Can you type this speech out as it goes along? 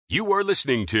You are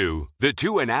listening to the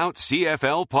Two and Out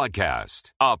CFL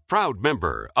podcast, a proud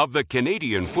member of the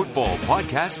Canadian Football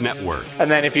Podcast Network.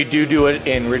 And then if you do it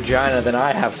in Regina, then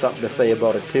I have something to say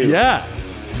about it too. Yeah.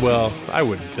 Well, I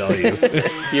wouldn't tell you.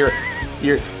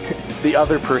 You're the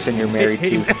other person you're married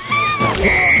to.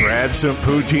 Grab some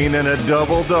poutine and a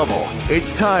double-double.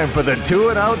 It's time for the Two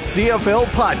and Out CFL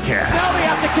podcast. Now they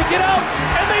have to kick it out,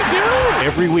 and they do!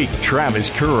 Every week,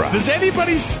 Travis Kura. Does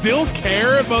anybody still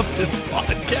care about this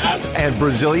podcast? And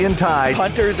Brazilian Tide.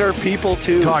 Hunters are people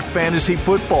too. Talk fantasy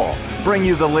football. Bring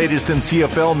you the latest in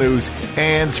CFL news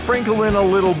and sprinkle in a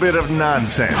little bit of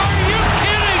nonsense. Are you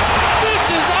kidding?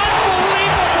 This is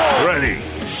unbelievable!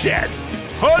 Ready, set,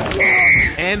 hunt!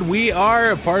 And we are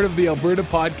a part of the Alberta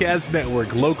Podcast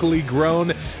Network, locally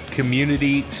grown,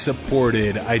 community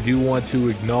supported. I do want to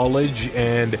acknowledge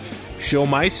and show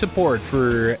my support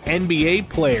for NBA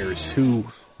players who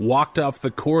walked off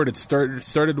the court. It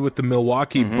started with the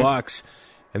Milwaukee Bucks,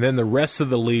 and then the rest of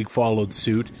the league followed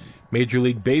suit. Major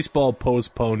League Baseball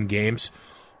postponed games,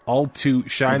 all to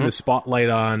shine the spotlight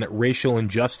on racial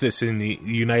injustice in the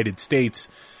United States,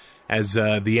 as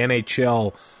the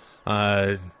NHL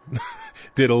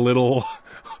did a little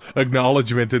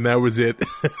acknowledgement, and that was it.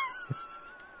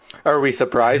 Are we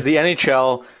surprised? The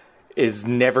NHL is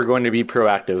never going to be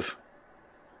proactive.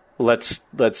 Let's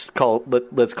call it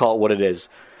what it is.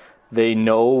 They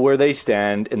know where they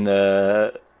stand in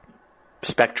the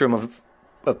spectrum of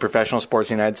professional sports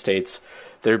in the United States.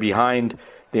 They're behind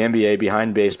the NBA,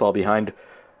 behind baseball, behind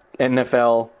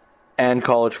NFL and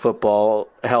college football.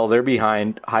 Hell, they're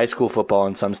behind high school football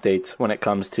in some states when it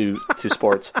comes to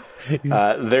sports.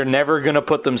 They're never going to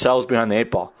put themselves behind the 8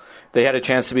 ball. They had a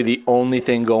chance to be the only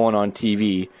thing going on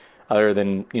TV other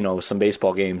than, some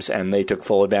baseball games, and they took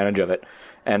full advantage of it.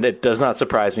 And it does not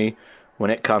surprise me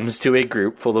when it comes to a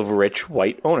group full of rich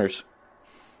white owners.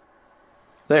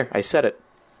 There, I said it.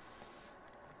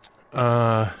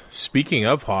 Speaking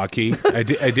of hockey, I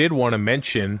did want to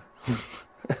mention,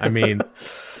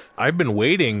 I've been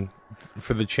waiting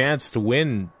for the chance to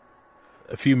win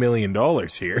a few $1 million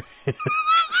here.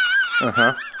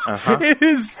 It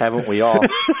is. Haven't we all?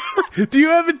 Do you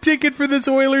have a ticket for this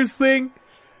Oilers thing?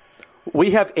 We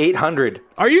have 800.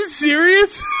 Are you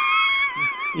serious?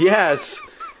 Yes.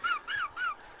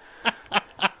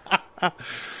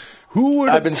 Who would?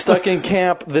 I've been stuck in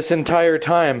camp this entire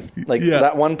time.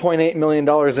 That $1.8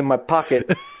 million in my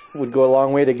pocket would go a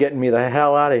long way to getting me the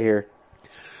hell out of here.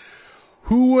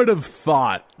 Who would have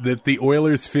thought that the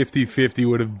Oilers 50-50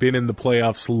 would have been in the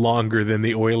playoffs longer than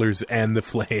the Oilers and the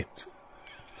Flames?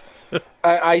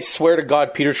 I swear to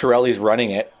God, Peter Chiarelli's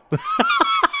running it.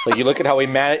 You look at how he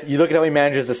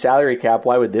manages the salary cap.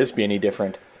 Why would this be any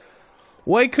different?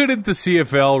 Why couldn't the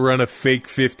CFL run a fake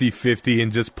 50-50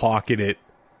 and just pocket it?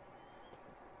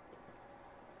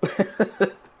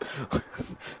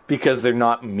 Because they're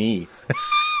not me.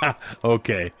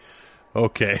 Okay.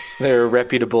 They're a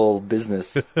reputable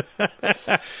business.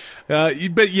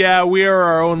 But yeah, we are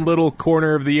our own little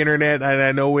corner of the internet, and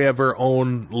I know we have our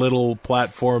own little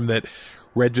platform that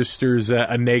registers a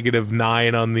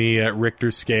 -9 on the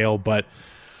Richter scale, but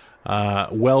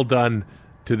well done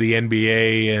to the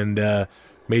NBA and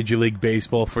Major League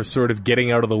Baseball for sort of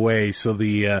getting out of the way so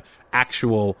the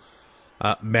actual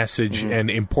message and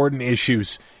important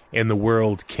issues in the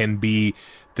world can be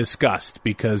discussed,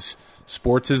 because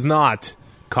sports is not,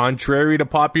 contrary to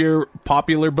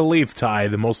popular belief, Ty,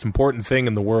 the most important thing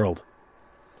in the world.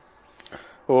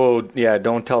 Oh, yeah,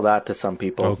 don't tell that to some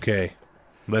people. Okay.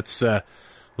 Let's...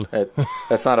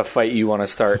 that's not a fight you want to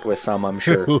start with some, I'm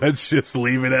sure. Let's just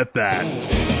leave it at that.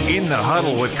 In the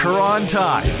Huddle with Kura and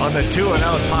Ty on the Two and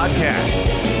Out podcast.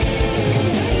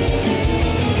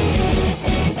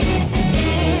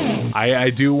 I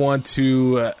do want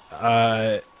to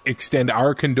extend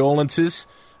our condolences,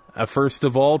 first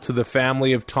of all, to the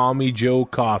family of Tommy Joe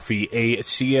Coffey, a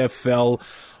CFL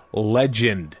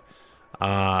legend.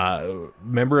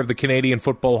 Member of the Canadian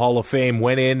Football Hall of Fame,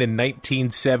 went in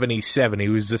 1977. He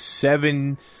was a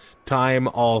 7-time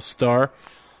All-Star.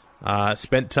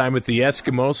 Spent time with the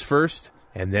Eskimos first,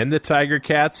 and then the Tiger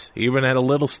Cats. He even had a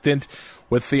little stint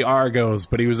with the Argos,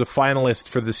 but he was a finalist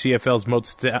for the CFL's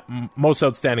Most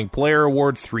Outstanding Player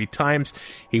Award 3 times.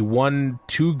 He won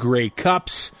 2 Grey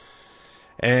Cups,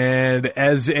 and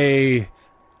as a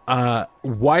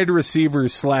wide receiver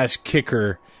 /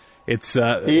 kicker, it's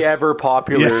the ever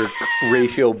popular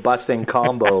ratio busting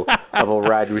combo of a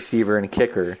wide receiver and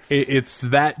kicker. It's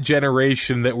that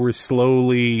generation that we're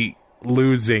slowly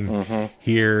losing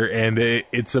here, and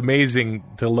it's amazing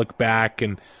to look back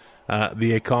and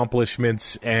the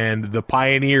accomplishments and the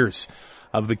pioneers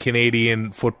of the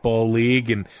Canadian Football League,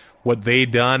 and what they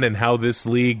done and how this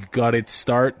league got its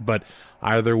start. But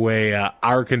either way,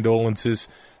 our condolences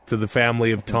to the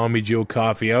family of Tommy Joe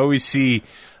Coffey. I always see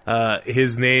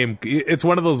his name. It's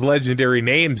one of those legendary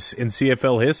names in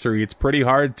CFL history. It's pretty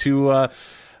hard to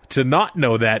not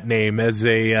know that name as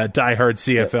a diehard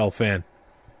CFL fan.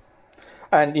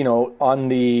 And, on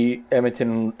the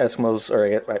Edmonton Eskimos,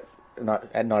 or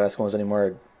not Eskimos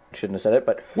anymore, I shouldn't have said it,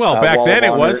 but... Well, back Wall then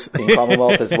of it was. In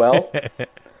Commonwealth as well.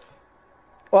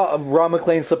 Well, Ron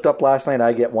McLean slipped up last night.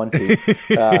 I get one, too.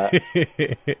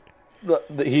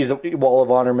 He's a Wall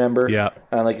of Honor member. Yeah.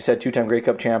 And like you said, two-time Grey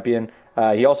Cup champion.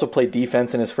 He also played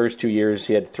defense in his first 2 years.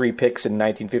 He had 3 picks in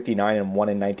 1959 and 1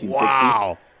 in 1960.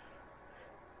 Wow.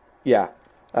 Yeah.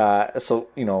 So,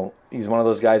 he's one of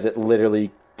those guys that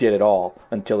literally did it all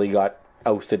until he got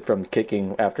ousted from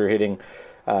kicking after hitting,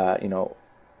 Paul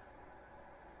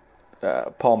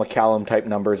McCallum type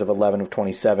numbers of 11 of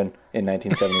 27 in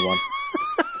 1971.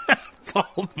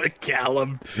 Paul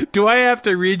McCallum. Do I have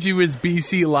to read you his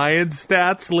BC Lions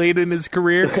stats late in his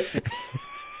career?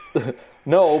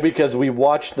 No, because we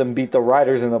watched them beat the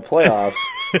Riders in the playoffs.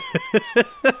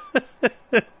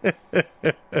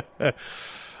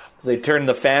 They turned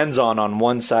the fans on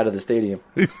one side of the stadium.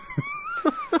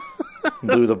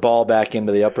 Blew the ball back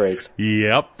into the uprights.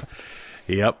 Yep.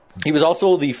 He was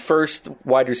also the first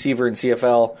wide receiver in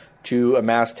CFL to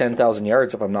amass 10,000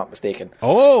 yards, if I'm not mistaken.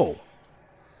 Oh.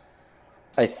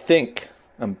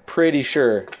 I'm pretty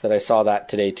sure that I saw that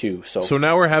today too. So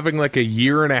now we're having like a 1.5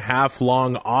 year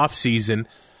long off season.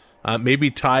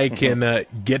 Maybe Ty can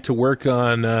get to work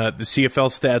on the CFL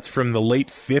stats from the late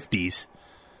 50s.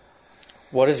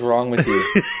 What is wrong with you?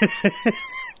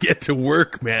 Get to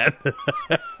work, man.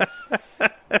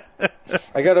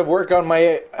 I got to work on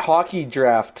my hockey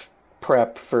draft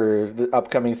prep for the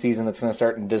upcoming season that's going to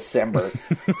start in December.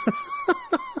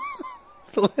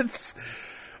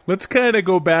 Let's kind of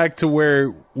go back to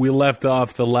where we left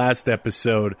off the last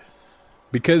episode,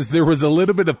 because there was a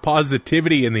little bit of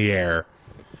positivity in the air.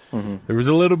 Mm-hmm. There was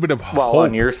a little bit of hope. Well,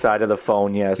 on your side of the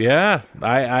phone, yes. Yeah,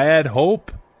 I had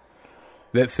hope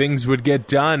that things would get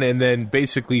done, and then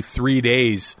basically 3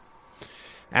 days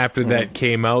after that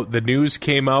came out, the news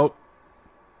came out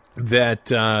that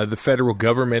the federal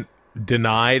government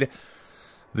denied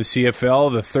the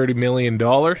CFL the $30 million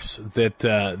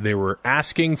that they were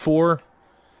asking for,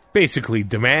 basically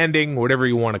demanding, whatever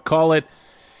you want to call it.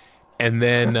 And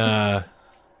then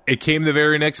it came the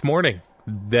very next morning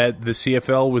that the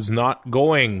CFL was not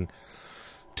going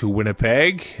to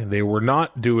Winnipeg. They were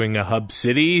not doing a hub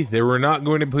city. They were not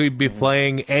going to be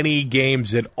playing any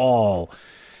games at all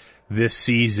this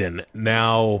season.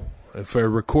 Now, if I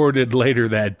recorded later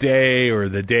that day or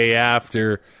the day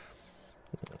after,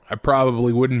 I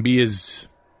probably wouldn't be as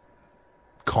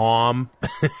calm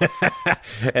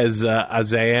as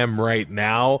I am right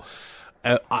now.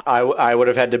 I would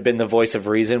have had to been the voice of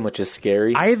reason, which is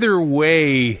scary. Either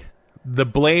way, the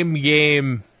blame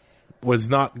game was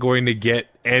not going to get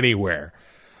anywhere.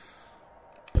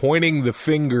 Pointing the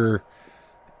finger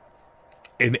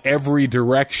in every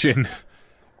direction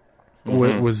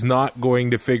was not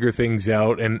going to figure things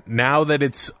out. And now that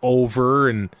it's over,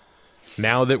 and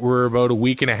now that we're about a 1.5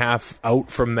 weeks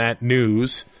out from that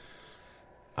news,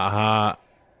 how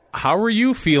are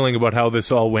you feeling about how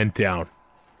this all went down?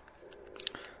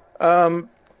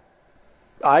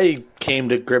 I came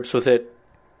to grips with it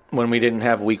when we didn't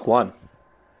have week 1.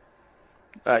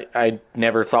 I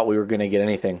never thought we were going to get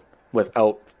anything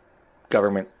without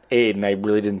government aid, and I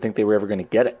really didn't think they were ever going to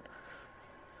get it.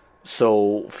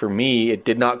 So for me, it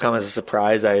did not come as a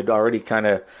surprise. I had already kind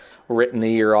of written the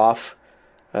year off.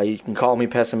 You can call me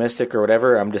pessimistic or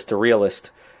whatever. I'm just a realist.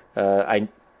 I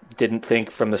didn't think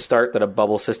from the start that a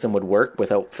bubble system would work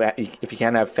without if you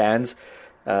can't have fans.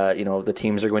 The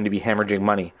teams are going to be hemorrhaging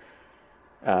money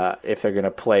if they're going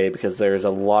to play, because there's a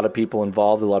lot of people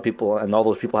involved, and all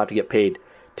those people have to get paid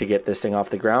to get this thing off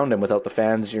the ground. And without the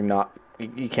fans,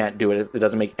 you can't do it. It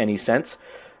doesn't make any sense.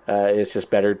 It's just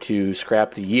better to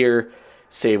scrap the year,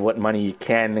 save what money you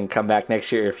can, and come back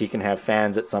next year if you can have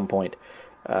fans at some point.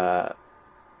 To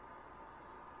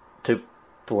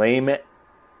blame it,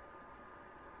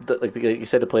 like you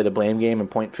said, to play the blame game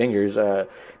and point fingers.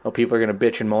 People are going to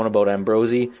bitch and moan about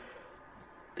Ambrosie.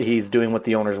 He's doing what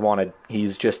the owners wanted.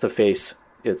 He's just the face.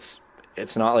 It's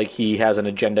not like he has an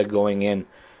agenda going in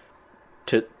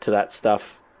to that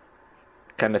stuff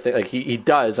kind of thing. Like he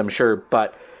does, I'm sure,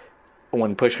 but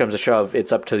when push comes to shove,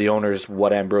 it's up to the owners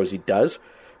what Ambrosie does.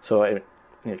 So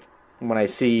when I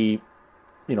see,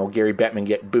 Gary Bettman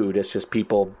get booed, it's just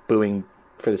people booing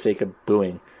for the sake of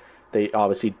booing. They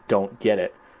obviously don't get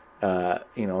it.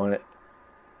 And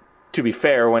to be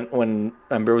fair, when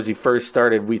Ambrosie first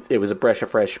started, it was a breath of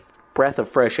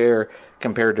fresh air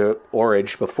compared to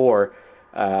Orage before,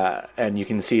 and you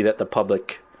can see that the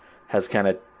public has kind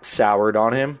of soured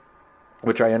on him,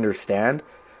 which I understand.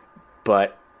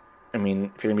 But I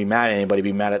mean, if you're gonna be mad at anybody,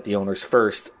 be mad at the owners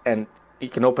first, and you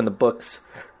can open the books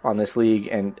on this league,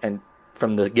 and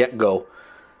from the get-go,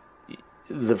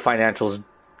 the financials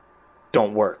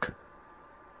don't work,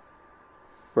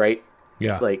 right?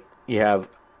 Yeah. Like you have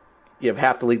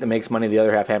half the league that makes money, the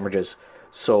other half hemorrhages.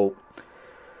 So,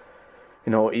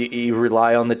 you know, you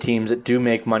rely on the teams that do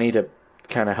make money to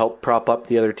kind of help prop up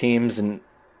the other teams and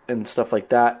stuff like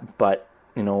that. But,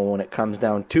 you know, when it comes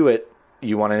down to it,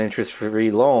 you want an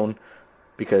interest-free loan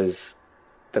because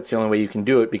that's the only way you can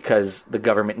do it, because the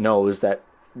government knows that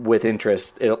with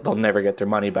interest, they'll never get their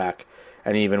money back.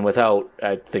 And even without,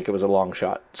 I think it was a long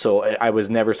shot. So I was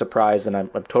never surprised, and I'm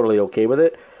totally okay with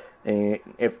it. And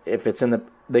if it's in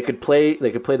they could play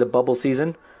the bubble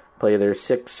season, play their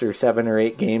 6 or 7 or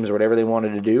 8 games or whatever they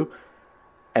wanted to do,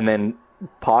 and then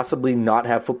possibly not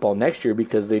have football next year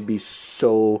because they'd be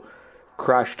so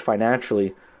crushed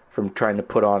financially from trying to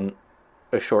put on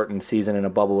a shortened season in a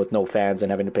bubble with no fans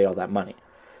and having to pay all that money.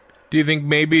 Do you think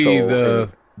maybe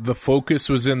the focus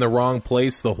was in the wrong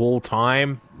place the whole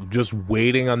time, just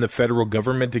waiting on the federal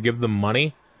government to give them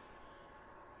money?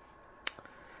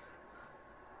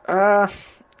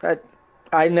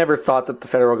 I never thought that the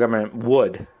federal government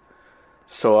would.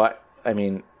 So, I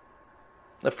mean,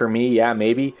 for me, yeah,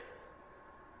 maybe.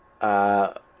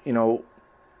 You know,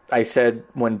 I said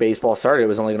when baseball started it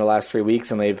was only going to last 3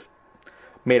 weeks, and they've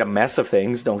made a mess of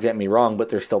things, don't get me wrong, but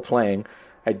they're still playing.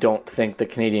 I don't think the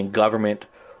Canadian government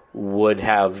would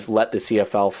have let the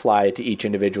CFL fly to each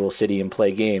individual city and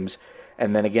play games.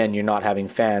 And then again, you're not having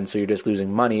fans, so you're just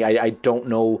losing money. I don't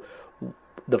know.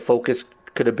 The focus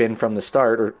could have been from the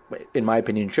start, or in my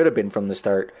opinion, should have been from the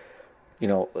start. You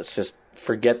know, let's just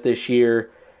forget this year.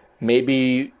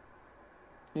 Maybe,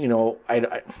 you know,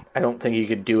 I don't think you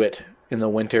could do it in the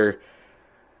winter.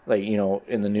 Like, you know,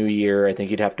 in the new year, I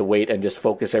think you'd have to wait and just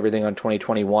focus everything on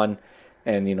 2021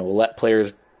 and, you know, let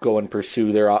players go and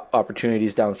pursue their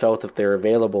opportunities down south if they're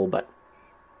available. But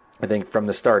I think from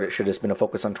the start, it should have just been a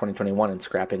focus on 2021 and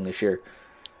scrapping this year.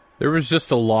 There was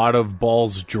just a lot of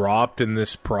balls dropped in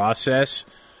this process.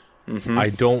 Mm-hmm. I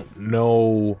don't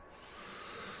know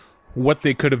what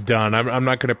they could have done. I'm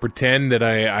not going to pretend that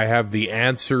I have the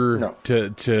answer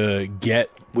to get.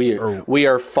 We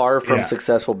are far from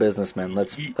successful businessmen.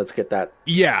 Let's get that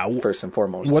first and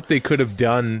foremost. What they could have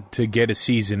done to get a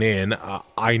season in,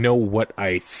 I know what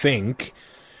I think,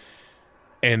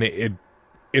 and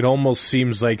it almost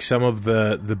seems like some of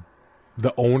the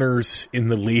owners in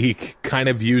the league kind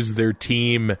of use their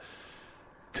team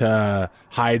to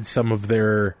hide some of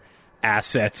their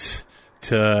assets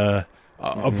to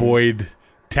avoid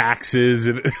taxes,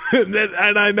 and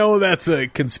I know that's a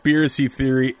conspiracy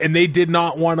theory, and they did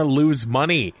not want to lose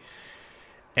money,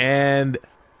 and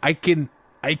I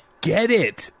get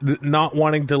it, not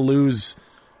wanting to lose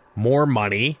more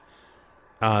money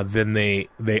than they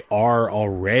are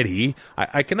already.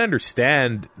 I can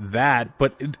understand that,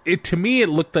 but it to me it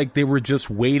looked like they were just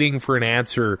waiting for an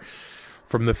answer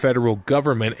from the federal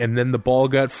government, and then the ball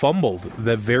got fumbled.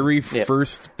 The very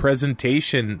first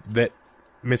presentation that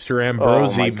Mr.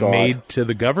 Ambrosie made to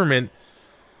the government,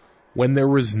 when there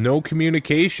was no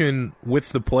communication with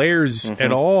the players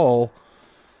at all,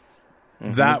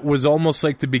 that was almost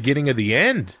like the beginning of the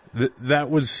end.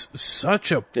 That was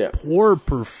such a poor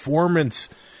performance,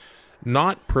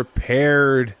 not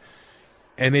prepared,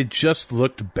 and it just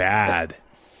looked bad.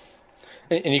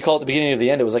 And you call it the beginning of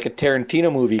the end. It was like a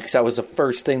Tarantino movie because that was the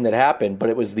first thing that happened, but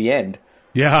it was the end.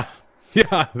 Yeah,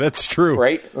 that's true.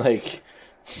 Right? Like,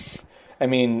 I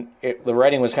mean, the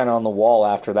writing was kind of on the wall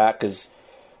after that because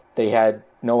they had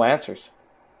no answers.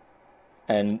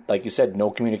 And like you said,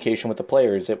 no communication with the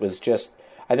players. It was just,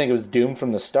 I think it was doomed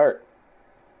from the start.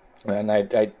 And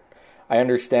I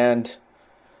understand,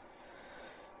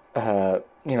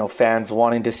 fans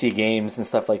wanting to see games and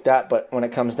stuff like that. But when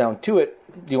it comes down to it,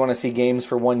 do you want to see games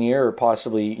for 1 year or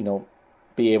possibly,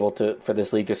 be able to, for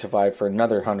this league to survive for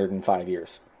another 105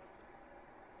 years?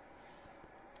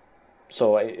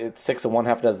 So it's 6 of one,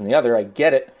 half a dozen the other. I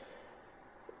get it.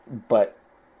 But,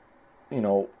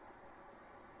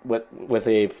 with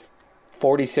a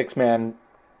 46-man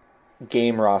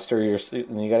game roster, you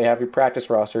got to have your practice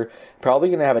roster. Probably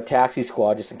going to have a taxi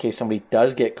squad just in case somebody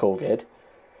does get COVID.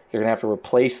 You're going to have to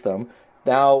replace them.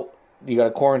 Now you got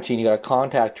to quarantine. You got to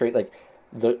contact trade. Like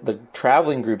the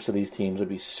traveling groups of these teams would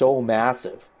be so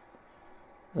massive.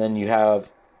 And then you have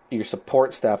your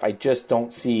support stuff, I just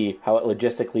don't see how it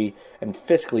logistically and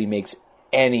fiscally makes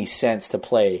any sense to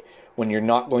play when you're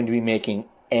not going to be making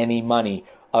any money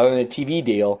other than a TV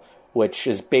deal, which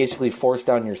is basically forced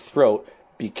down your throat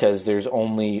because there's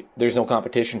no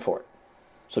competition for it.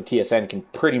 So TSN can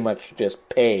pretty much just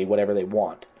pay whatever they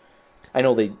want. I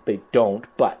know they don't,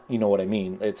 but you know what I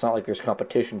mean. It's not like there's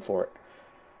competition for it.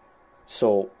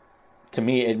 So to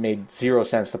me, it made zero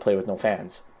sense to play with no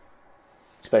fans,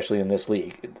 especially in this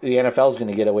league. The NFL is going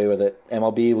to get away with it.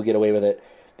 MLB will get away with it.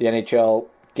 The NHL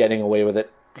getting away with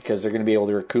it because they're going to be able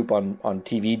to recoup on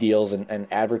TV deals and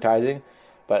advertising.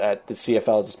 But at the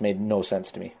CFL, it just made no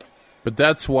sense to me. But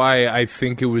that's why I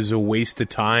think it was a waste of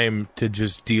time to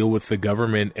just deal with the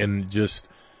government and just...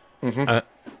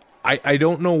 I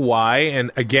don't know why,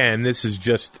 and again, this is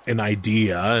just an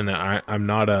idea, and I'm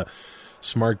not a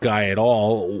smart guy at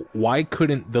all. Why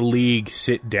couldn't the league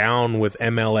sit down with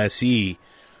MLSE,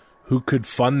 who could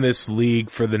fund this league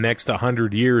for the next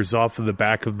 100 years off of the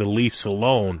back of the Leafs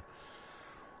alone?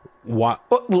 What?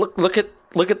 Well, look at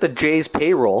the Jays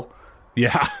payroll.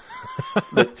 Yeah.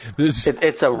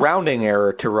 It's a rounding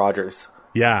error to Rogers.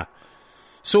 Yeah.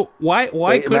 So why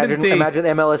couldn't they... Imagine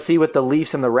MLSE with the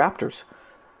Leafs and the Raptors.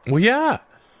 Well, yeah.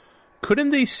 Couldn't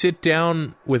they sit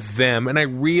down with them? And I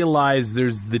realize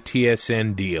there's the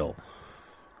TSN deal.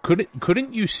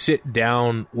 Couldn't you sit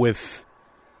down with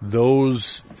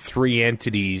those three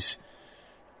entities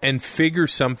and figure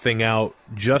something out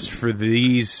just for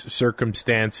these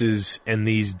circumstances and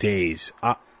these days?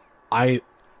 I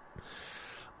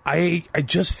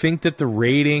just think that the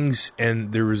ratings,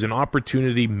 and there was an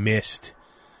opportunity missed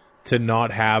to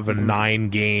not have a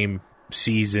 9-game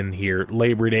season here,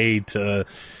 Labor Day to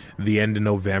the end of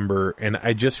November, and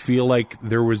I just feel like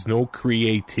there was no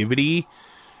creativity,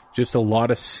 just a lot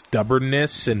of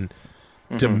stubbornness and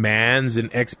demands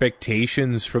and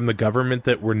expectations from the government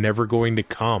that were never going to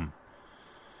come.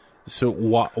 So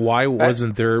why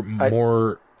wasn't there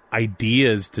more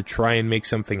ideas to try and make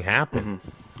something happen?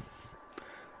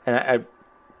 And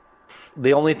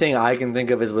the only thing I can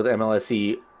think of is with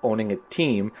MLSE owning a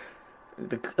team,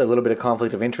 a little bit of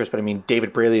conflict of interest, but I mean,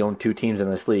 David Braley owned 2 teams in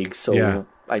this league, so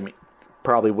I mean,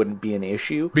 probably wouldn't be an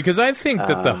issue. Because I think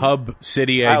that the hub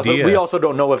city idea... we also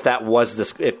don't know if that was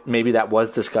if maybe that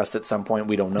was discussed at some point.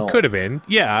 We don't know. It could have been,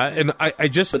 yeah. And I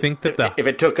just think that if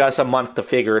it took us a month to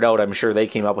figure it out, I'm sure they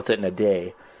came up with it in a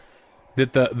day.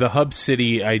 That the hub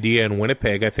city idea in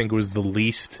Winnipeg, I think, was the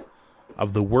least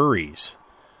of the worries.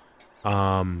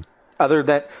 Other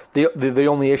than the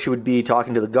only issue would be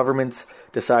talking to the governments,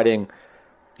 deciding,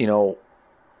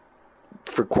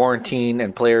 for quarantine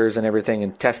and players and everything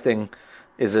and testing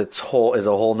is a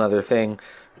whole nother thing.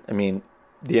 I mean,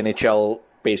 the NHL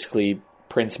basically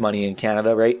prints money in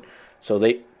Canada, right? So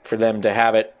for them to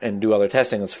have it and do other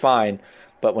testing, it's fine.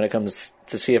 But when it comes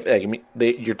to see if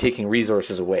you're taking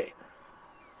resources away.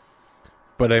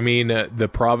 But I mean, the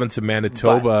province of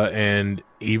Manitoba and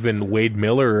even Wade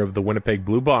Miller of the Winnipeg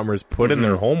Blue Bombers put in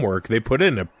their homework. They put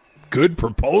in a good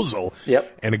proposal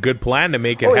and a good plan to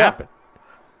make it happen.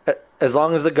 Yeah. As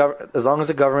long as the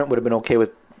government would have been okay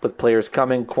with players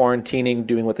coming, quarantining,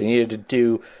 doing what they needed to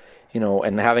do,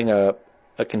 and having a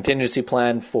contingency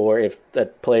plan for if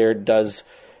that player does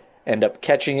end up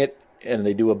catching it and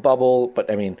they do a bubble. But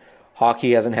I mean,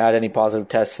 hockey hasn't had any positive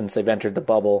tests since they've entered the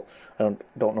bubble. I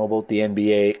don't know about the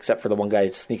NBA, except for the one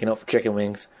guy sneaking out for chicken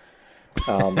wings.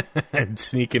 And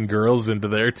sneaking girls into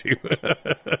there, too.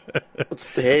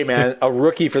 Hey, man, a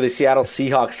rookie for the Seattle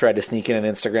Seahawks tried to sneak in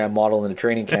an Instagram model in a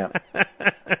training camp.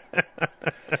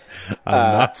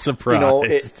 I'm not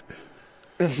surprised.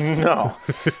 No.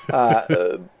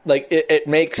 It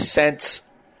makes sense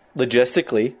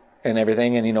logistically and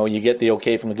everything, and, you get the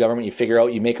okay from the government, you figure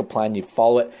out, you make a plan, you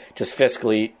follow it. Just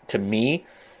fiscally, to me,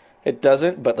 it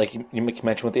doesn't, but like you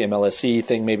mentioned with the MLSE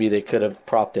thing, maybe they could have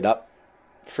propped it up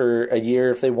for a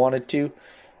year if they wanted to.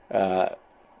 I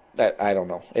don't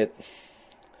know.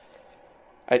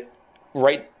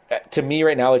 To me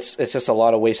right now, it's just a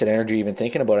lot of wasted energy even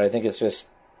thinking about it. I think it's just,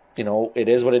 it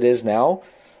is what it is now.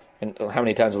 And how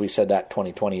many times have we said that?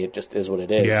 2020, it just is what it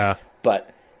is. Yeah.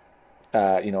 But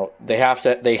they have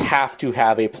to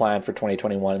have a plan for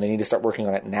 2021, and they need to start working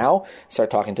on it now.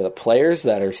 Start talking to the players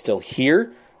that are still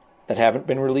here, that haven't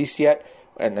been released yet,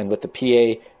 and with the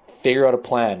PA, figure out a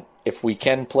plan. If we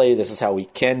can play, this is how we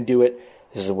can do it.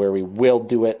 This is where we will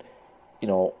do it.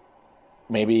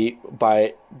 Maybe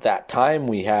by that time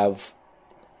we have,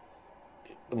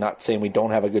 I'm not saying we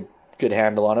don't have a good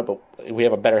handle on it, but we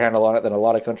have a better handle on it than a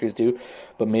lot of countries do.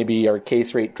 But maybe our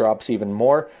case rate drops even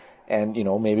more, and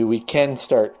maybe we can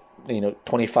start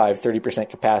 25-30%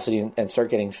 capacity and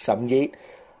start getting some gate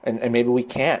and maybe we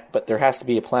can't, but there has to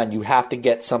be a plan. You have to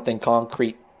get something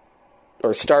concrete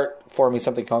or start forming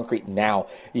something concrete now.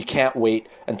 You can't wait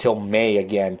until May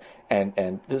again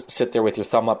and just sit there with your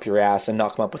thumb up your ass and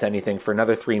not come up with anything for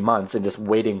another 3 months and just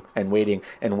waiting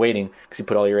because you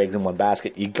put all your eggs in one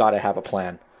basket. You got to have a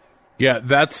plan. Yeah,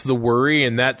 that's the worry,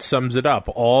 and that sums it up.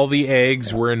 All the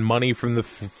eggs were in money from the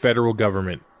federal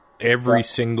government. Every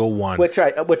single one. Which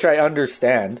I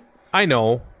understand. I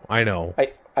know.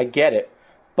 I get it,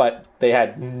 but they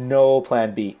had no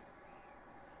plan B.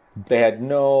 They had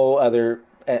no other,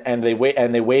 and they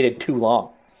waited too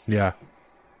long. Yeah.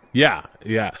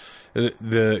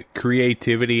 The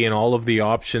creativity and all of the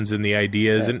options and the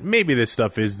ideas, and maybe this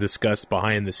stuff is discussed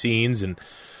behind the scenes, and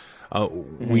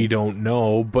we don't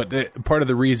know. But part of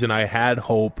the reason I had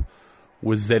hope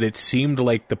was that it seemed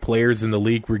like the players in the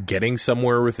league were getting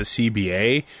somewhere with the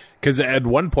CBA. Because at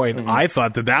one point, I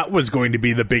thought that was going to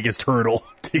be the biggest hurdle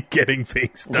to getting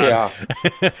things done.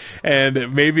 Yeah.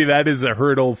 And maybe that is a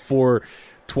hurdle for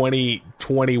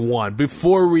 2021.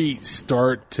 Before we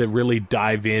start to really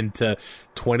dive into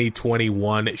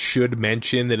 2021, it should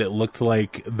mention that it looked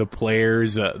like the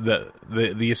players,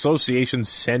 the association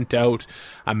sent out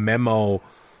a memo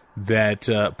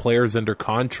that players under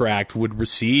contract would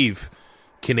receive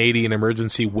Canadian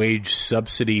Emergency Wage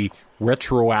Subsidy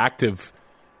retroactive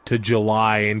to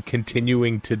July and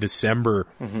continuing to December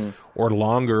or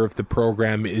longer if the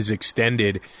program is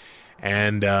extended.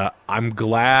 And I'm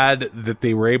glad that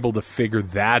they were able to figure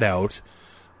that out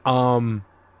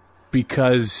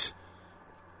because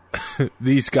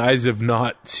these guys have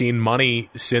not seen money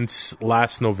since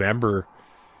last November.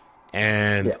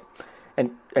 And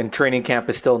and training camp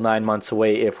is still 9 months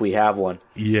away if we have one.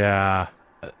 Yeah,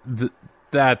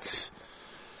 that's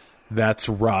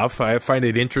rough. I find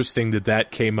it interesting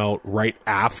that came out right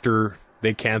after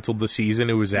they canceled the season.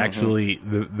 It was actually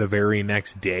the very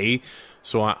next day.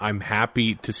 So I'm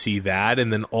happy to see that.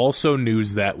 And then also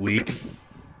news that week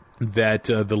that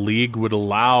the league would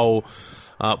allow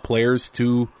players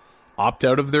to opt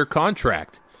out of their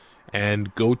contract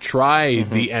and go try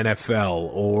the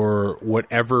NFL or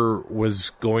whatever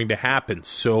was going to happen.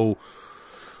 So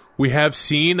we have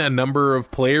seen a number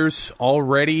of players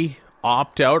already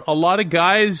opt out. A lot of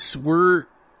guys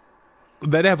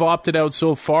that have opted out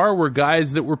so far were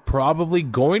guys that were probably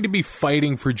going to be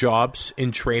fighting for jobs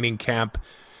in training camp.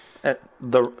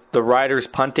 The Riders'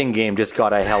 punting game just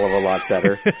got a hell of a lot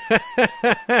better.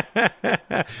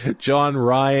 John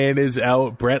Ryan is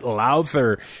out. Brett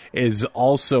Lauther is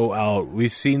also out.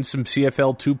 We've seen some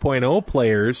CFL 2.0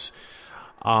 players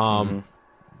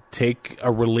take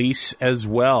a release as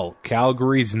well.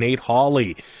 Calgary's Nate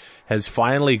Hawley has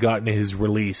finally gotten his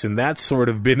release, and that's sort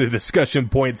of been a discussion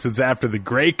point since after the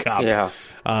Grey Cup,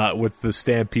 with the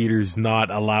Stampeders not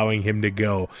allowing him to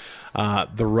go.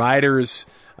 The Riders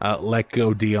let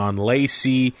go Dion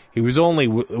Lacey. He was only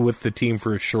with the team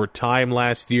for a short time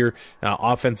last year.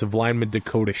 Offensive lineman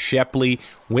Dakota Shepley.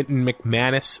 Winton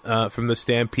McManus from the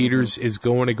Stampeders is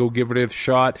going to go give it a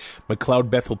shot. McLeod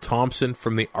Bethel Thompson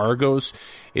from the Argos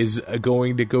is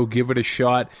going to go give it a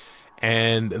shot.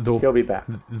 And he'll be back.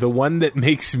 The one that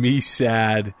makes me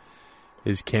sad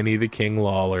is Kenny the King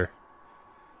Lawler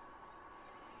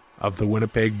of the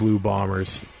Winnipeg Blue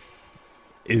Bombers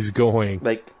is going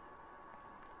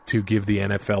to give the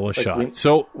NFL a shot.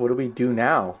 So what do we do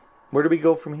now? Where do we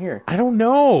go from here? I don't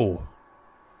know.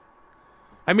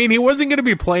 I mean, he wasn't going to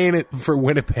be playing it for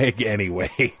Winnipeg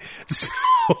anyway.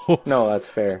 No, that's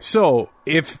fair. So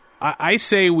if I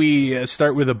say we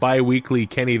start with a bi-weekly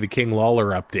Kenny the King Lawler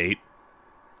update.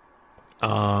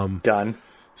 Done.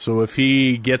 So if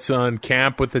he gets on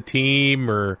camp with the team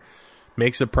or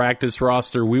makes a practice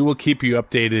roster, we will keep you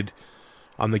updated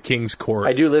on the King's Court.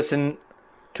 I do listen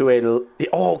to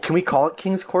can we call it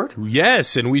King's Court?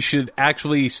 Yes, and we should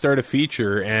actually start a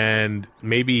feature, and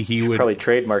maybe he would probably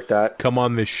trademark that. Come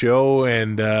on the show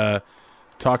and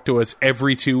talk to us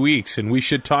every 2 weeks, and we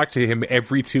should talk to him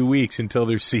every 2 weeks until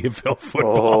there's CFL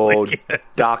football again.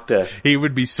 Doctor. He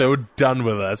would be so done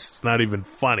with us, it's not even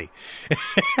funny.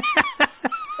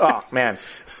 Oh, man.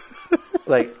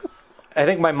 I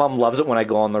think my mom loves it when I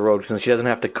go on the road because she doesn't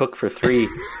have to cook for three.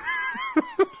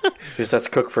 She just has to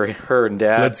cook for her and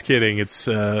Dad. That's kidding. It's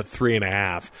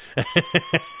 3.5.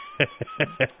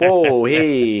 Whoa,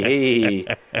 hey.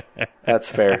 That's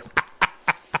fair.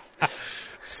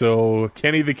 So,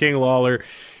 Kenny the King Lawler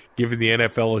giving the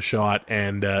NFL a shot,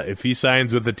 and if he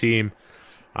signs with the team,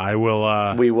 I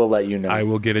will. We will let you know. I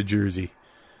will get a jersey.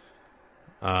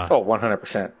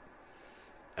 100%.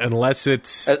 Unless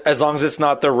it's as long as it's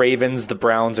not the Ravens, the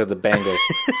Browns, or the Bengals.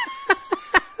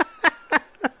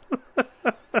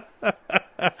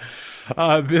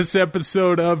 This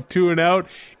episode of Two and Out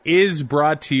is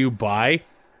brought to you by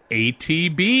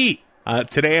ATB.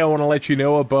 Today I want to let you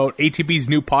know about ATB's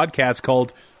new podcast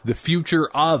called The Future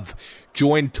Of.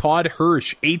 Join Todd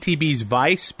Hirsch, ATB's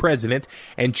Vice President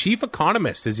and Chief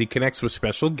Economist, as he connects with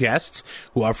special guests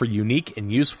who offer unique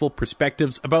and useful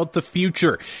perspectives about the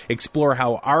future. Explore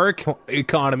how our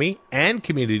economy and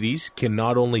communities can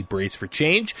not only brace for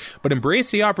change, but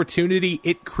embrace the opportunity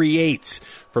it creates.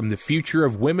 From the future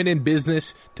of women in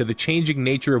business to the changing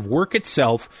nature of work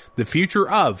itself, The Future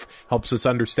Of helps us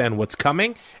understand what's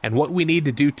coming and what we need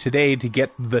to do today to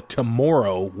get the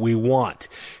tomorrow we want.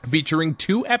 Featuring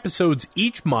 2 episodes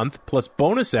each month, plus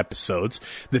bonus episodes,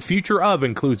 The Future Of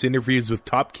includes interviews with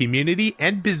top community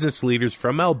and business leaders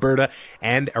from Alberta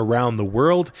and around the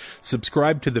world.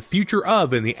 Subscribe to The Future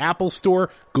Of in the Apple Store,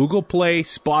 Google Play,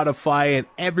 Spotify, and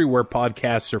everywhere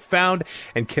podcasts are found,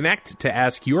 and connect to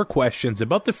ask your questions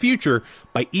about the future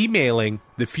by emailing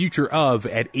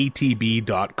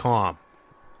thefutureof@atb.com.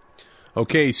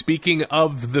 Okay, speaking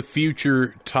of the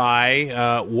future,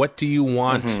 Ty, what do you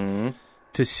want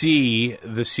to see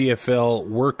the CFL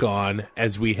work on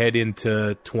as we head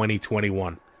into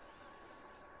 2021?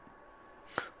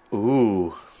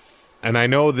 Ooh. And I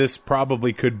know this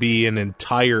probably could be an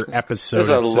entire episode. This is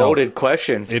a loaded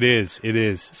question. It is.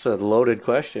 It's a loaded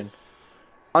question.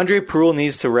 Andre Proulx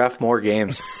needs to ref more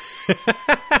games.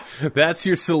 That's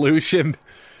your solution.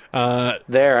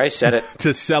 There, I said it.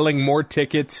 To selling more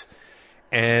tickets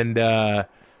and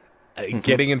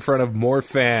getting in front of more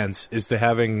fans is to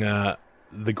having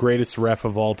the greatest ref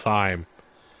of all time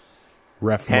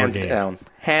ref more games.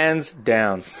 Hands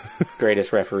down.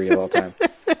 Greatest referee of all time.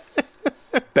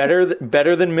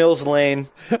 Better than Mills Lane.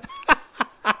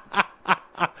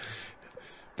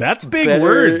 That's big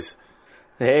words.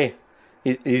 Hey,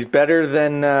 he's better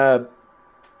than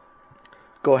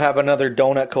go have another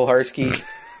donut, Koharski.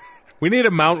 We need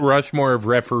a Mount Rushmore of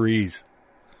referees.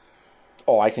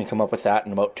 Oh, I can come up with that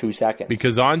in about 2 seconds.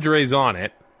 Because Andre's on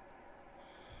it.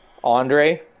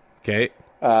 Andre. Okay.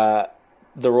 The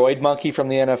Roid Monkey from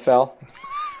the NFL.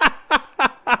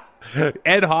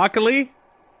 Ed Hockley.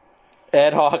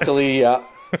 Wes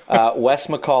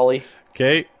McCauley.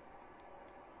 Okay.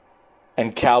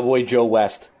 And Cowboy Joe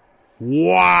West.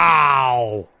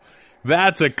 Wow.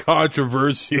 That's a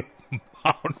controversial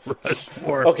Mount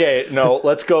Rushmore. Okay, no,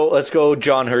 let's go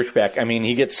John Hirschbeck. I mean,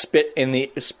 he gets spit in the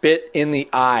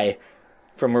eye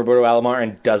from Roberto Alomar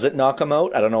and doesn't knock him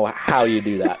out. I don't know how you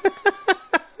do that.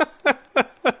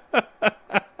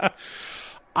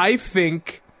 I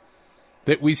think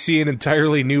that we see an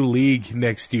entirely new league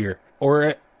next year.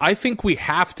 Or I think we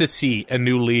have to see a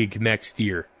new league next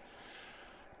year.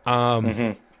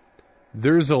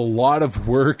 There's a lot of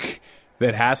work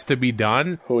that has to be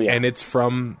done, and it's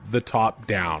from the top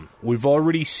down. We've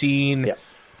already seen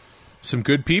some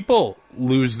good people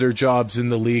lose their jobs in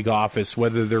the league office,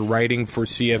 whether they're writing for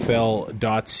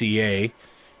CFL.ca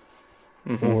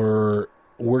or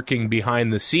working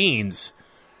behind the scenes.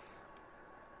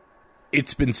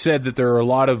 It's been said that there are a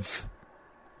lot of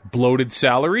bloated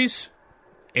salaries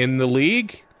in the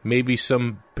league, maybe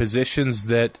some positions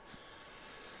that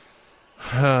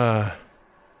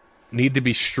need to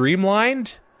be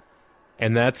streamlined,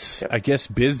 and that's, I guess,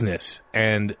 business.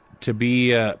 And to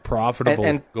be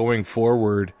profitable going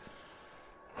forward,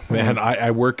 man,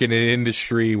 I work in an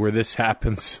industry where this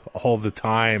happens all the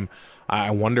time.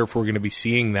 I wonder if we're going to be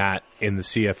seeing that in the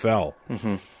CFL.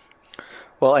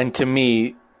 Well, and to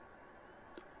me,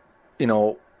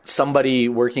 somebody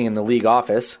working in the league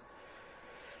office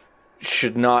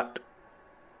should not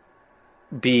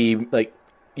be like,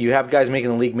 you have guys making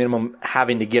the league minimum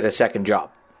having to get a second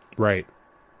job. Right.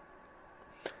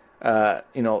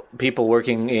 People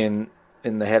working in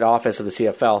the head office of the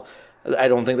CFL, I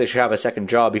don't think they should have a second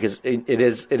job because it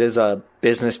is a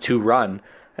business to run,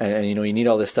 and you need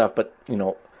all this stuff, but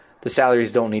the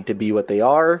salaries don't need to be what they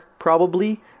are,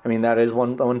 probably. I mean, that is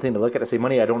one thing to look at to save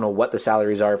money. I don't know what the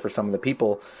salaries are for some of the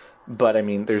people, but I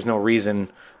mean, there's no reason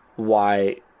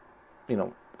why, a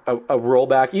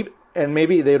rollback, and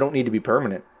maybe they don't need to be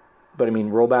permanent, but I mean,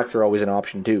 rollbacks are always an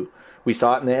option too. We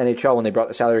saw it in the NHL when they brought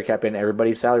the salary cap in,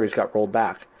 everybody's salaries got rolled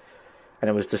back, and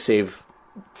it was to save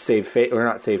face, or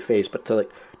not save face, but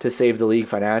to save the league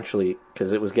financially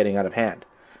because it was getting out of hand,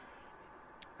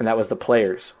 and that was the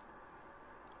players.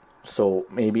 So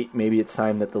maybe it's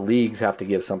time that the leagues have to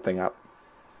give something up.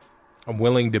 I'm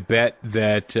willing to bet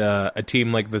that a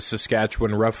team like the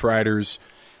Saskatchewan Roughriders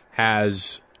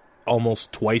has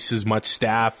almost twice as much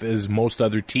staff as most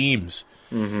other teams.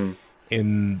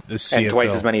 in the CFL. And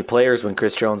twice as many players when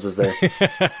Chris Jones was there.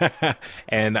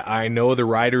 And I know the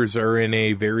Riders are in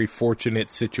a very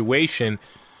fortunate situation.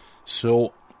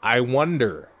 So I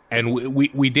wonder, and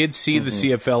we did see the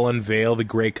CFL unveil the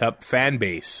Grey Cup fan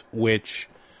base, which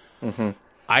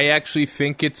I actually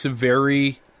think it's a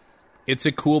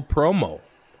cool promo.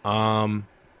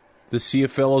 The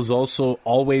CFL has also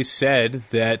always said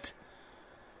that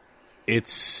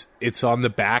it's on the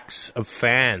backs of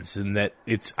fans and that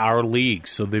it's our league.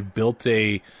 So they've built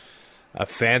a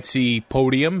fancy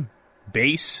podium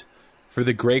base for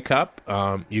the Grey Cup.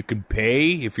 You can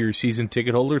pay, if you're a season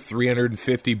ticket holder,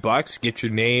 $350, get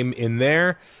your name in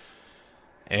there,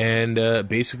 and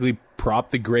basically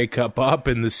prop the Grey Cup up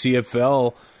in the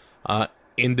CFL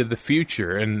into the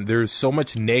future. And there's so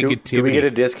much negativity. Do we get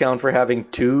a discount for having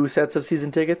 2 sets of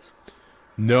season tickets?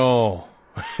 No.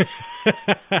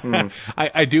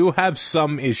 I do have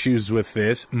some issues with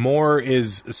this. More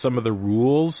is some of the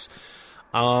rules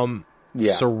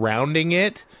surrounding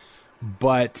it,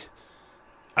 but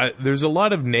there's a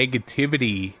lot of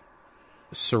negativity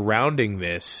surrounding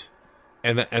this,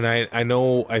 and I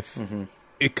know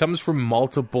it comes from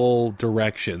multiple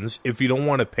directions. If you don't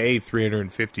want to pay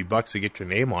 $350 to get your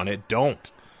name on it,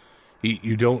 don't.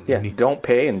 You don't. Yeah, don't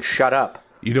pay and shut up.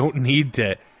 You don't need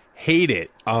to hate it.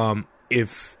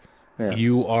 If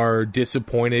you are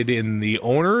disappointed in the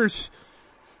owners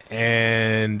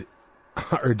and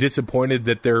are disappointed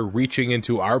that they're reaching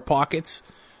into our pockets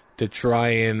to try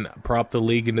and prop the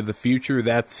league into the future,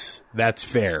 that's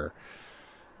fair.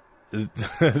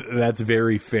 That's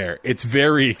very fair. It's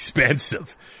very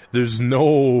expensive. There's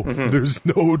no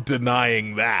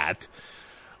denying that.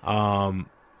 In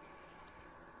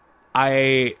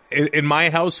my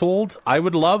household, I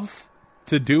would love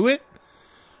to do it.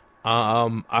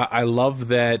 I love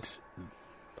that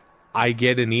I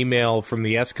get an email from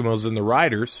the Eskimos and the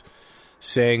Riders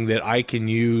saying that I can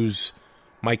use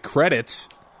my credits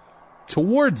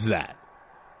towards that.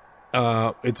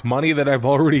 It's money that I've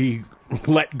already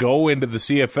let go into the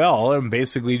CFL. I'm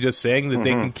basically just saying that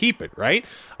they can keep it, right?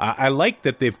 I like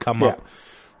that they've come up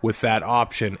with that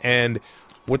option. And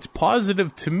what's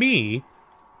positive to me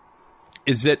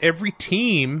is that every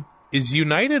team is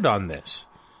united on this.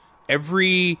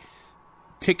 Every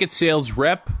ticket sales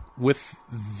rep with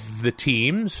the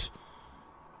teams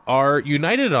are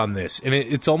united on this. And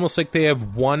it's almost like they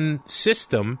have one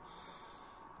system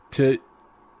to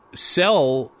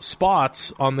sell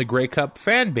spots on the Grey Cup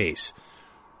fan base,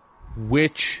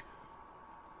 which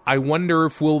I wonder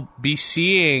if we'll be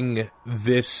seeing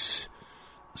this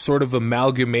sort of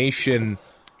amalgamation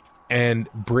and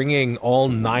bringing all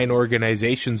 9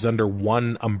 organizations under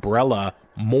one umbrella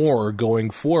more going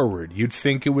forward. You'd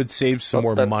think it would save some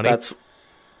more money. That's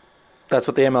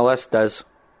what the MLS does,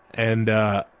 and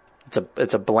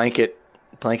it's a blanket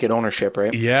ownership,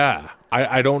 right? Yeah,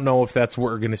 I don't know if that's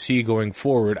what we're going to see going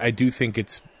forward. I do think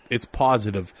it's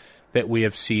positive that we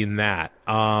have seen that.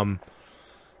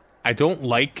 I don't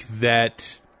like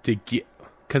that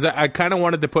because I kind of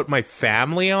wanted to put my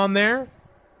family on there.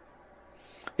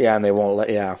 Yeah, and they won't let.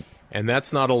 Yeah. And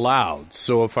that's not allowed.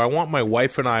 So if I want my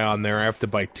wife and I on there, I have to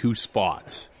buy 2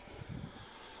 spots.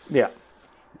 Yeah.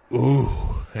 Ooh,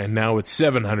 and now it's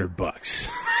 $700.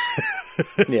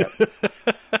 Yeah.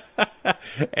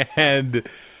 And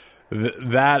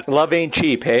that love ain't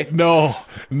cheap, hey? No.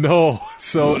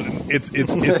 So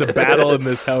it's a battle in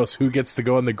this house. Who gets to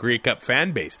go in the Grey Cup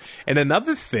fan base? And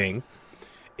another thing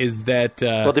is that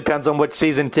well, it depends on which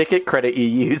season ticket credit you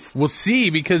use. We'll see,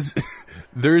 because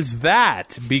there's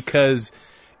that. Because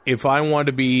if I want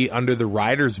to be under the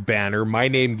Riders banner, my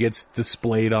name gets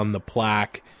displayed on the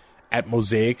plaque at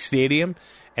Mosaic Stadium.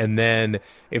 And then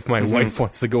if my wife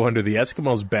wants to go under the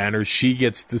Eskimos banner, she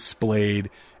gets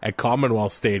displayed at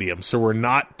Commonwealth Stadium. So we're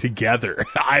not together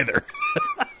either.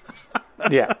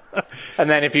 Yeah. And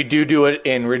then if you do it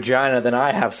in Regina, then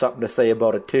I have something to say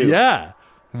about it too. Yeah.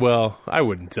 Well, I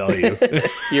wouldn't tell you.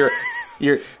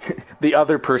 You're the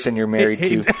other person you're married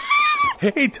to.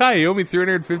 Hey, Ty, you owe me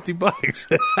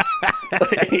 $350.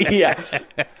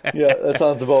 Yeah, that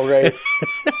sounds about right.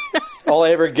 All I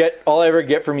ever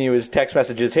get from you is text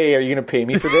messages. Hey, are you going to pay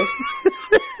me for this?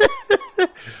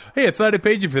 Hey, I thought I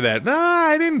paid you for that. No,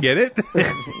 I didn't get it.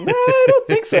 No, I don't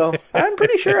think so. I'm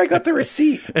pretty sure I got the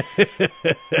receipt.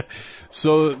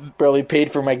 So probably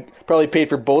paid for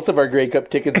both of our Grey Cup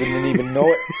tickets and didn't even know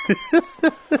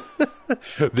it.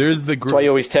 There's the That's why you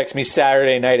always text me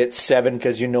Saturday night at 7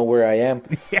 because you know where I am.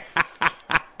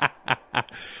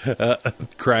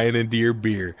 Crying into your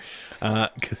beer.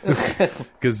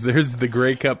 Because there's the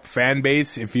Grey Cup fan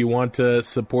base if you want to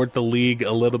support the league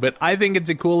a little bit. I think it's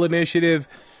a cool initiative.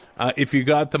 if you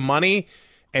got the money,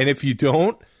 and if you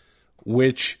don't,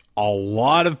 which a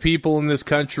lot of people in this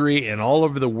country and all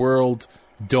over the world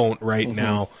don't right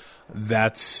now,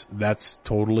 that's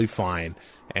totally fine.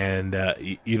 And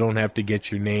you don't have to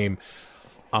get your name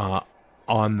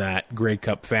on that Grey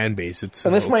Cup fan base. And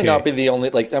this might not be the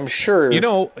only, I'm sure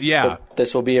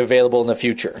this will be available in the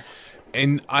future.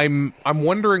 And I'm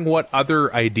wondering what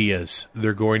other ideas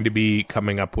they're going to be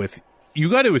coming up with. You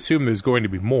got to assume there's going to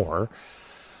be more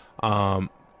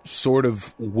sort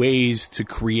of ways to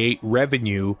create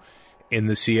revenue in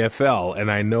the CFL.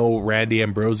 And I know Randy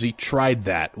Ambrosie tried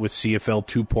that with CFL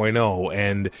 2.0,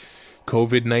 and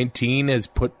COVID-19 has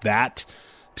put that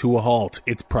to a halt.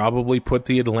 It's probably put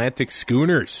the Atlantic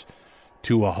Schooners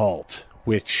to a halt,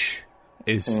 which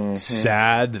is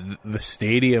sad. The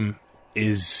stadium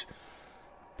is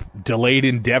delayed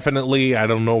indefinitely. I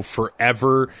don't know,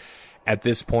 forever at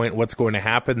this point what's going to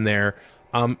happen there.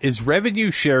 Is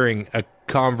revenue sharing a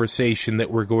conversation that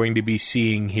we're going to be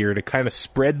seeing here to kind of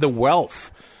spread the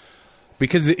wealth?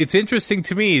 Because it's interesting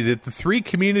to me that the three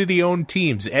community-owned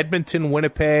teams, Edmonton,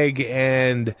 Winnipeg,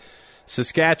 and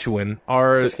Saskatchewan,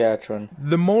 are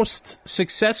the most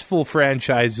successful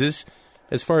franchises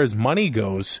as far as money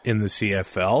goes in the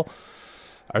CFL.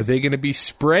 Are they going to be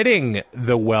spreading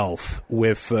the wealth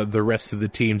with the rest of the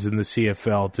teams in the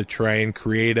CFL to try and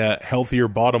create a healthier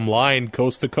bottom line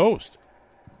coast to coast?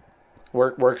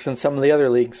 Works in some of the other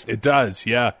leagues. It does,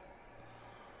 yeah.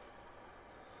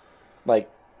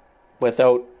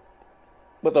 Without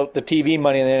the TV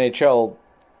money in the NHL,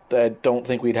 I don't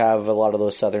think we'd have a lot of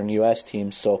those southern U.S.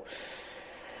 teams. So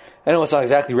I know it's not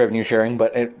exactly revenue sharing,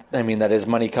 but that is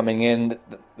money coming in.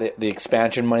 The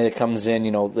expansion money that comes in,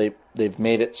 they've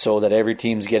made it so that every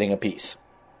team's getting a piece.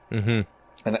 Mm-hmm.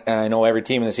 And I know every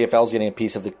team in the CFL is getting a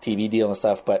piece of the TV deal and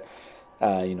stuff, but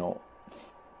I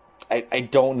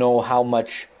don't know how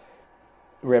much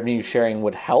revenue sharing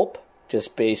would help,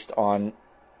 just based on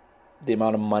the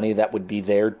amount of money that would be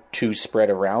there to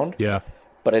spread around. Yeah.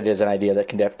 But it is an idea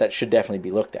that should definitely be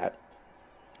looked at.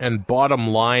 And bottom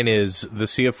line is the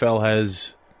CFL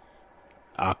has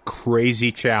a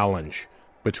crazy challenge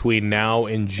between now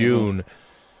and June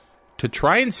to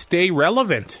try and stay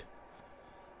relevant,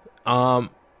 to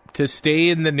stay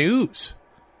in the news.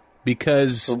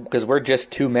 Because we're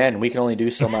just two men. We can only do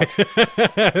so much.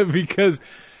 Because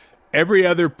every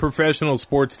other professional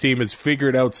sports team has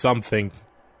figured out something,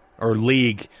 or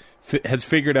league has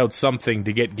figured out something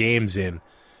to get games in.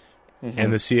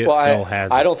 And the CFL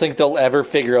has. I don't think they'll ever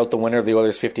figure out the winner of the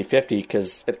Oilers 50-50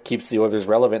 because it keeps the Oilers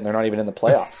relevant and they're not even in the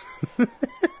playoffs.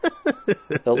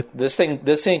 This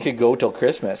thing could go till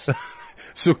Christmas.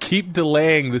 So keep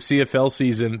delaying the CFL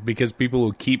season because people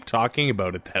will keep talking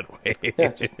about it that way.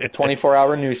 Yeah,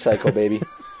 24-hour news cycle, baby.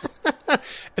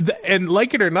 And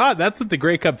like it or not, that's what the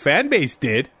Grey Cup fan base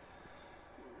did.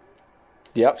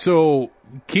 Yep. So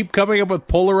keep coming up with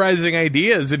polarizing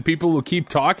ideas and people will keep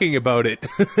talking about it.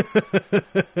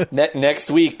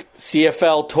 Next week,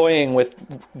 CFL toying with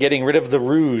getting rid of the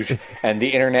Rouge and the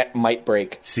internet might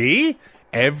break. See?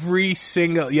 Every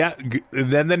single... Yeah,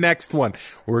 and then the next one.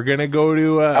 We're going to go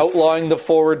to... outlawing the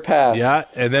forward pass. Yeah,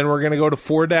 and then we're going to go to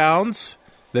 4 downs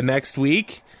the next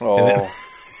week. Oh.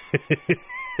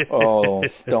 Oh,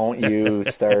 don't you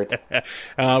start.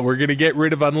 We're going to get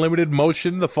rid of unlimited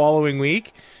motion the following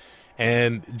week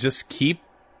and just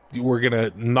we're going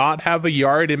to not have a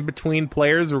yard in between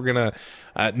players. We're going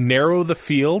to narrow the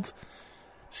field.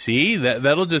 See,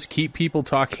 that'll just keep people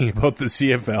talking about the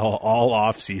CFL all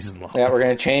off season long. Yeah, we're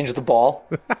going to change the ball.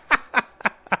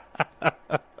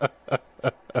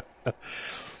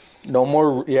 No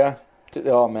more, yeah.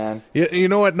 Oh, man. You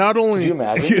know what? Not only... Could you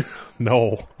imagine?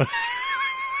 No.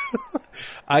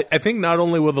 I think not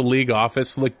only will the league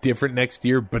office look different next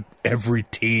year, but every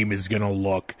team is going to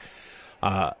look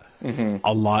a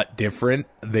lot different.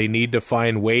 They need to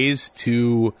find ways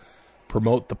to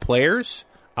promote the players,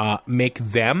 make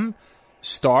them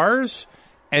stars,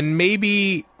 and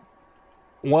maybe,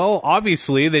 well,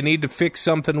 obviously they need to fix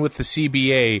something with the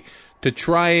CBA to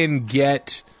try and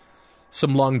get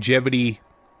some longevity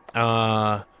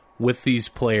with these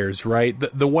players, right?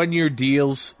 The 1-year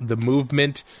deals, the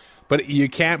movement, but you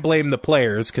can't blame the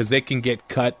players because they can get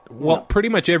cut. Well, no. Pretty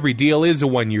much every deal is a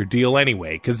 1-year deal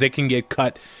anyway because they can get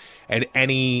cut at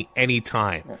any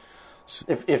time.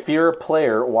 If you're a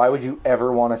player, why would you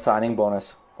ever want a signing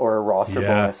bonus or a roster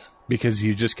bonus? Because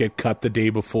you just get cut the day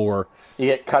before. You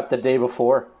get cut the day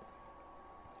before.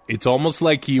 It's almost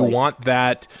like you want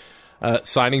that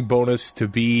signing bonus to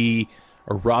be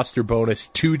a roster bonus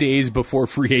 2 days before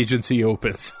free agency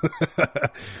opens.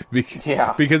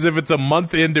 Because if it's a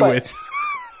month into it,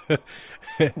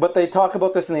 But they talk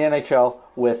about this in the NHL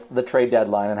with the trade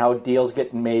deadline and how deals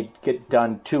get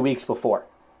done 2 weeks before.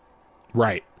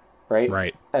 Right.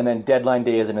 Right. And then deadline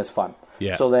day isn't as fun.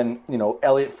 Yeah. So then,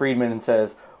 Elliot Friedman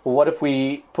says, well, what if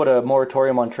we put a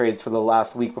moratorium on trades for the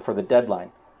last week before the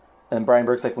deadline? And Brian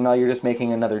Burke's like, well, now you're just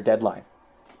making another deadline.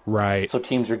 Right. So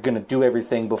teams are going to do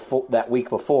everything before that week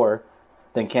before,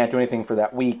 then can't do anything for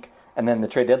that week, and then the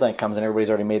trade deadline comes and everybody's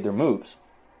already made their moves.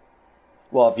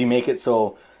 Well, if you make it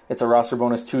so it's a roster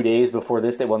bonus 2 days before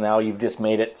this day, well, now you've just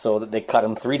made it so that they cut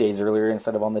them 3 days earlier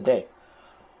instead of on the day.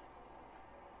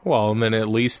 Well, and then at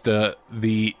least the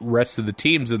rest of the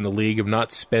teams in the league have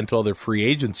not spent all their free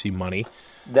agency money.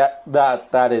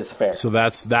 That is fair. So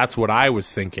that's what I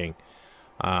was thinking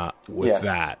with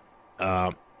that.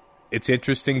 It's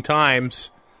interesting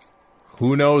times.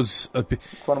 Who knows?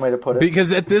 That's one way to put it.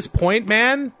 Because at this point,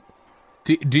 man,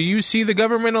 do you see the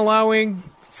government allowing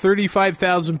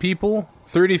 35,000 people,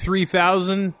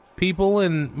 33,000 people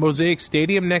in Mosaic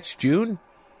Stadium next June?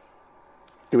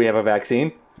 Do we have a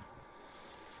vaccine?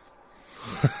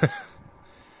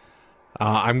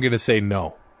 I'm going to say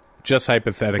no. Just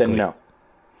hypothetically. Then no.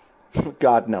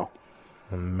 God, no.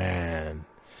 Man.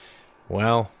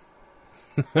 Well...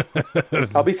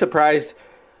 I'll be surprised.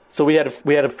 So we had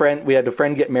a friend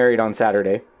get married on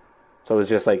Saturday. So it was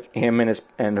just like him and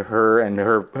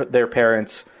their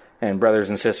parents and brothers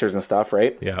and sisters and stuff,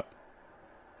 right? Yeah.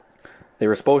 They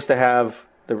were supposed to have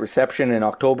the reception in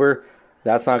October.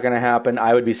 That's not going to happen.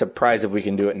 I would be surprised if we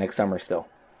can do it next summer still.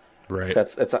 Right.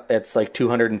 It's like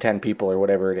 210 people or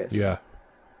whatever it is. Yeah.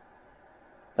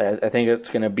 I think it's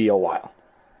going to be a while.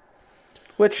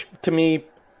 Which to me,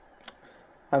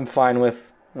 I'm fine with.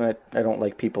 I don't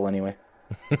like people anyway.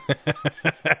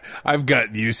 I've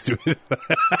gotten used to it.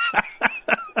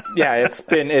 Yeah,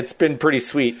 it's been pretty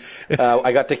sweet.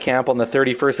 I got to camp on the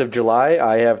 31st of July.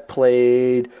 I have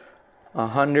played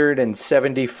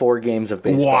 174 games of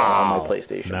baseball on my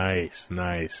PlayStation.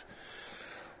 Nice.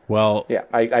 Well, yeah,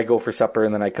 I go for supper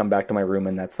and then I come back to my room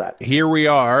and that's that. Here we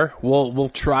are. We'll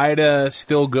try to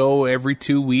still go every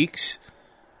 2 weeks.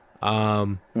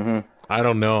 I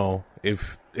don't know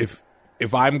if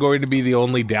I'm going to be the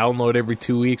only download every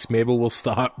 2 weeks. Maybe we'll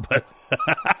stop. But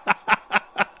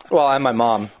well, I'm my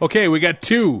mom. Okay, we got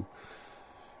 2.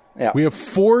 Yeah, we have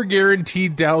 4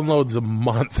 guaranteed downloads a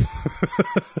month.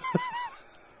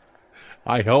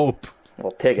 I hope.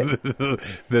 We'll take it.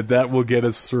 that will get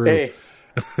us through. Hey,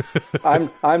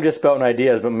 I'm just spouting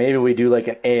ideas, but maybe we do like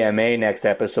an AMA next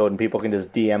episode and people can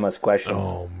just DM us questions.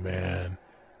 Oh man.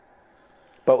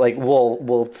 But like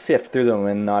we'll sift through them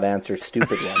and not answer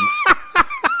stupid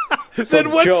ones.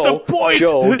 Then what's the point?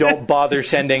 Joe, don't bother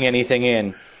sending anything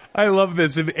in. I love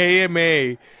this, an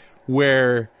AMA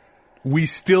where we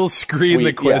still screen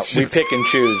the questions. Yeah, we pick and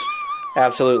choose.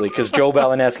 Absolutely, because Joe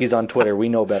Balaneski's on Twitter. We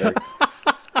know better.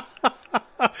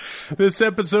 This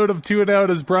episode of Two and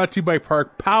Out is brought to you by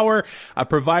Park Power, a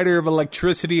provider of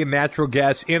electricity and natural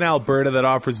gas in Alberta that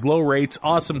offers low rates,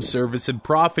 awesome service, and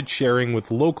profit sharing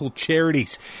with local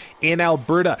charities in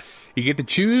Alberta. You get to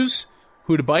choose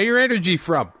who to buy your energy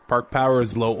from. Park Power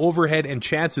is low overhead, and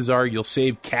chances are you'll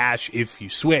save cash if you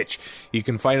switch. You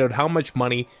can find out how much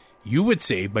money you would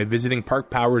save by visiting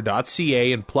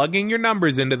parkpower.ca and plugging your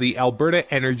numbers into the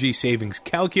Alberta Energy Savings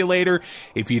Calculator.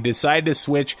 If you decide to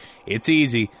switch, it's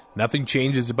easy. Nothing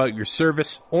changes about your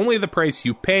service, only the price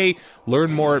you pay.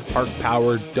 Learn more at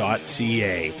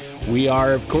parkpower.ca. We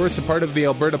are, of course, a part of the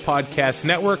Alberta Podcast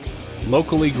Network,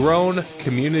 locally grown,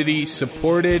 community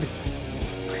supported.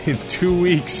 In 2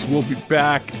 weeks, we'll be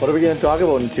back. What are we going to talk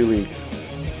about in 2 weeks?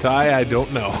 Ty, I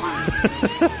don't know.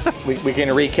 we can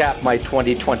recap my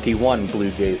 2021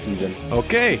 Blue Jays season.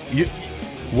 Okay.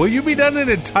 Will you be done an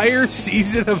entire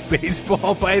season of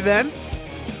baseball by then?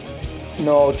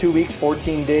 No, 2 weeks,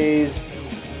 14 days.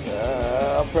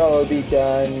 I'll probably be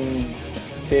done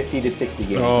 50 to 60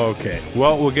 games. Oh, okay.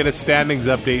 Well, we'll get a standings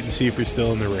update and see if you're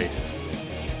still in the race.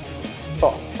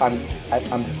 Oh, I'm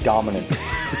dominant.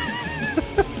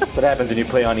 That's what happens when you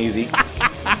play on easy.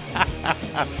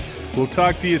 We'll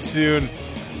talk to you soon.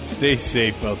 Stay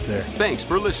safe out there. Thanks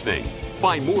for listening.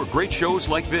 Find more great shows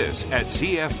like this at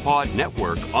CF Pod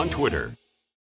Network on Twitter.